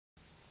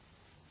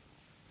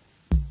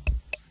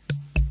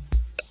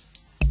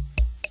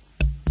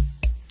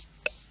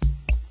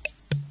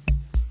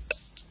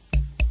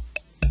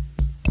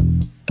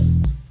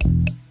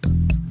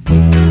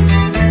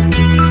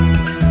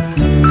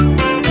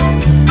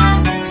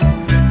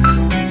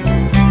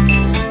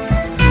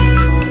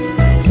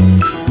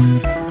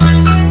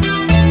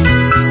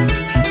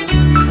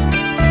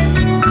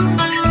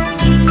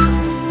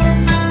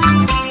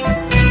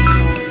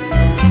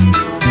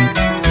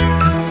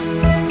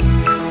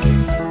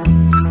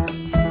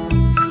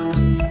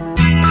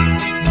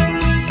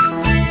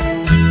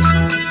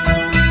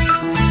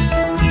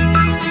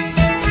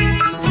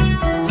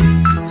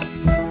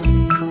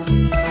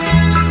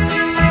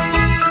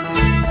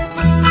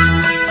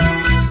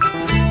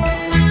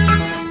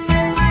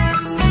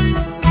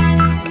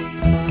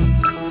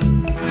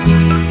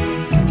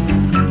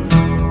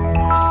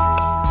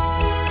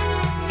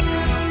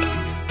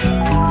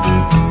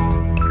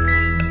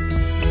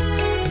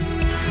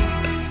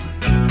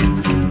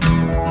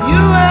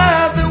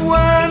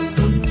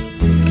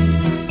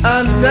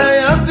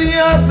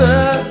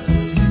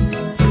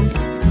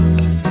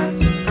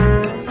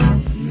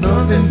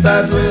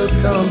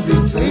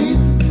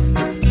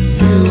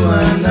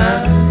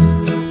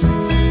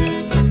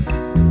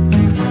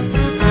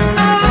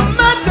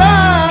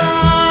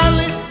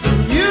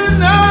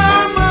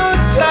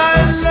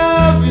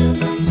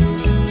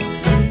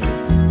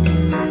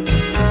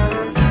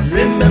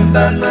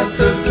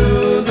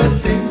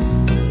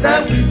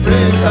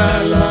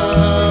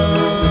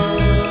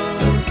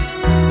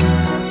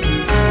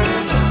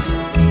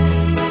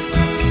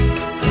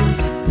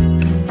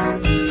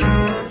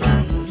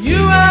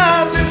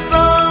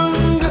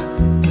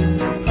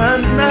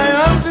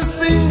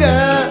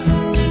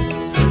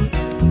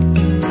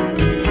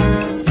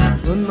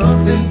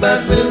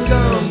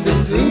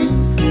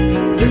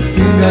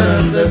daughter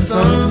of the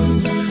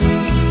sun.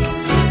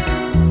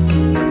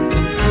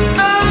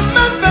 Oh,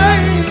 my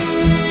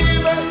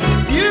baby,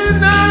 you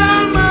know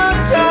how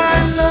much I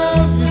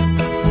love you.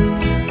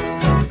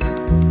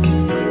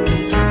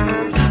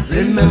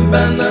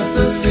 Remember not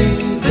to sing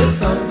the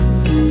song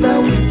that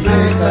will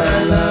break our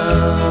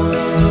love.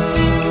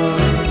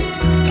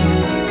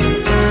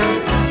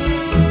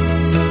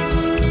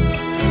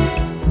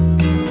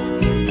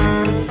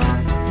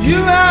 You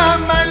are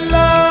my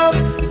love,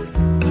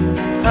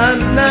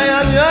 and I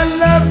am your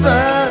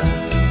lover.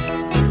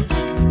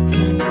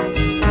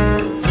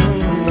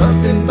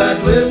 Nothing bad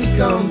will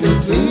come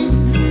between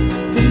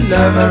the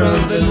lover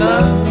and the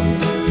love.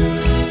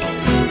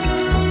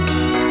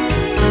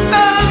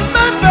 Oh,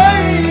 my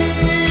baby,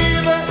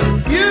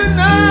 you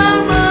know how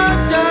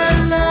much I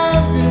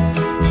love you.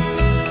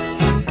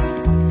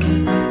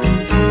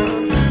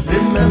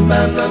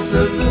 Remember not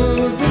to do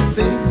the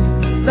thing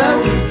that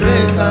will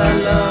break our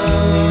love.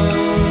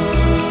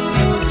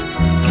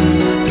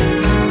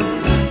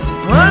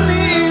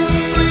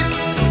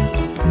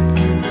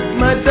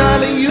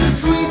 Darling, you're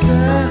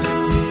sweeter.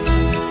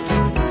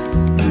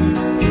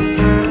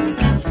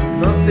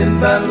 Nothing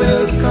bad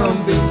will come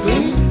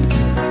between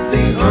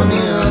the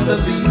honey and the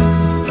bee.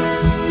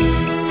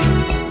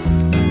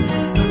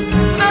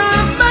 Oh,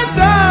 my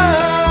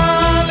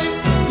darling,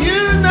 you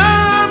know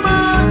how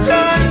much I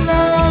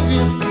love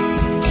you.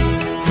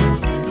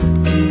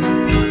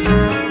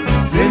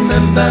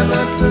 Remember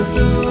not to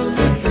do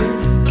the thing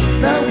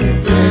that will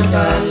break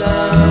our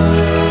love.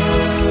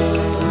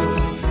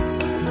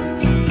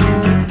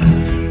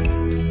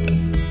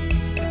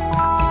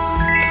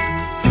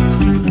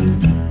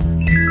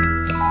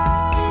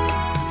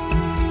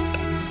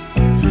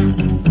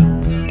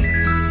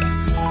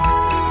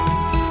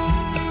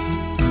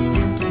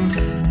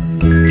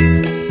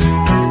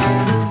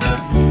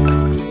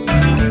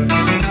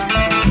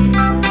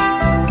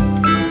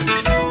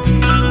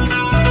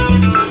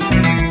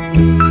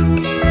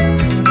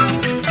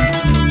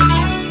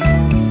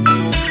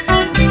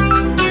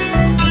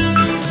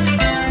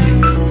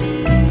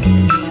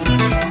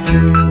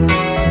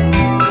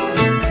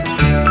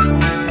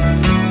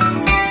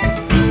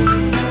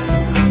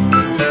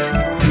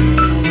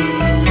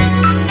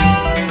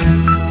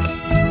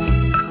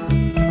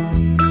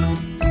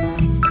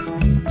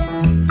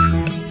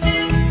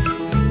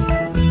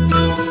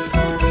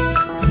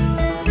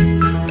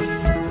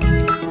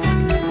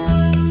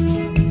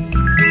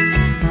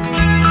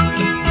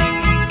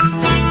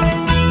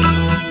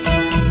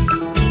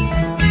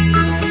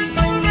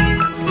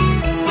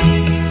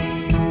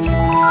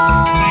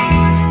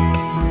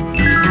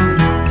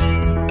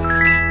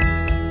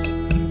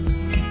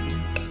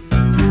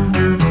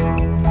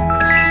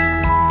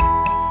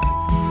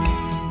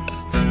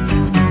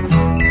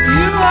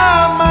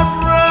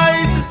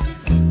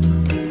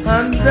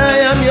 And I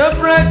am your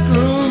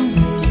bridegroom.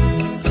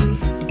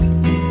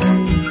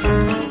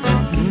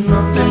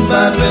 Nothing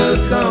bad will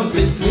come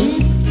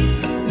between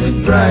the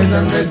bride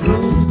and the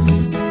groom.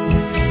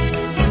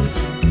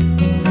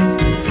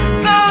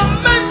 Oh,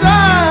 my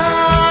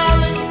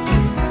darling,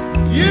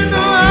 you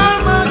know how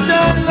much I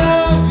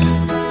love you.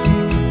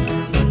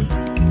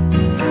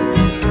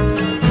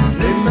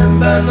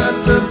 Remember not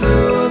to do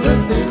the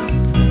thing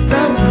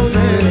that will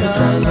break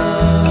our love.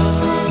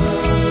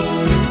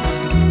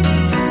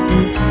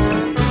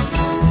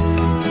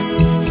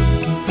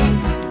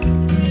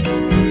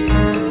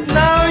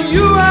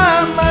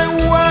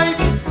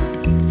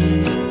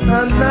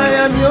 And I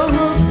am your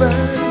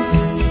husband.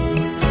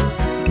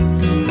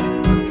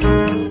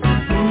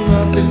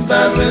 Nothing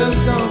bad will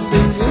come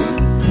between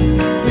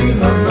the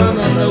husband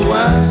and the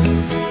wife.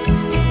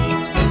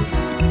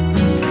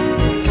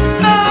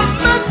 Oh,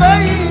 my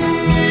baby,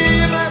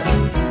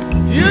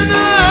 you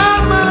know how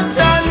much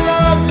I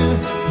love you.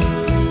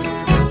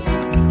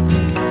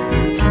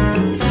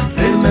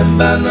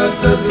 Remember not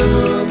to do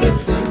the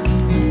thing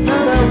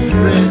that will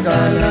break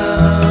our love.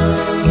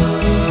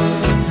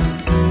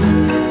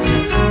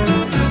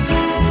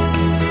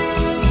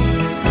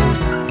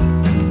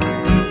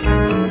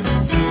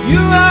 You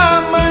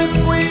are my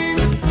queen,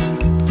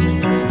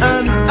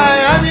 and I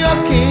am your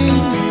king.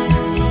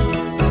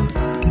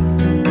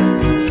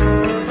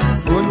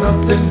 Oh,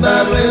 nothing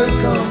bad will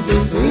come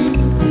between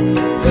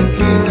the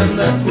king and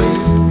the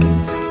queen.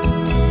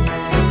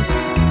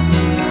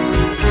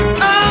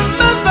 Oh,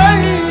 my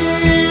baby,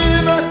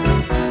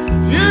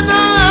 you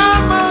know how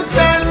much I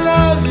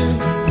love you.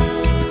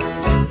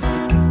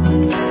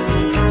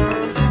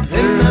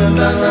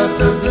 Remember not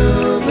to do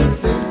the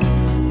thing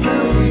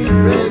that will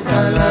break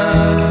our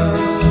love.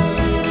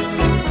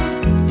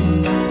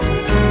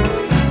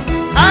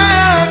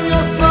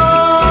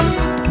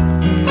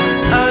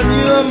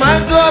 My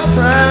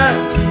daughter,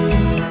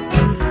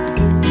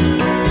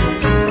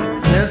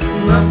 there's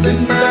nothing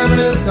that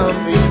will come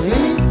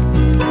between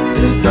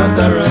the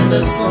daughter and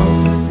the son.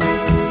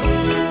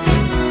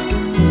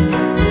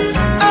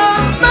 Oh,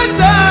 my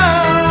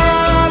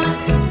darling,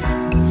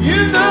 you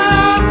know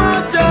how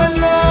much I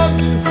love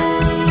you.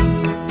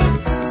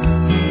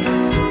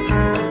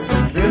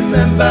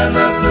 Remember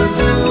not to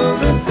do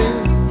the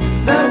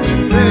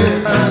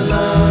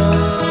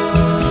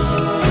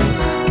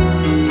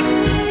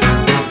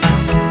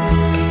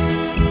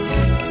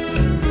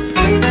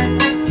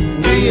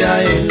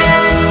la,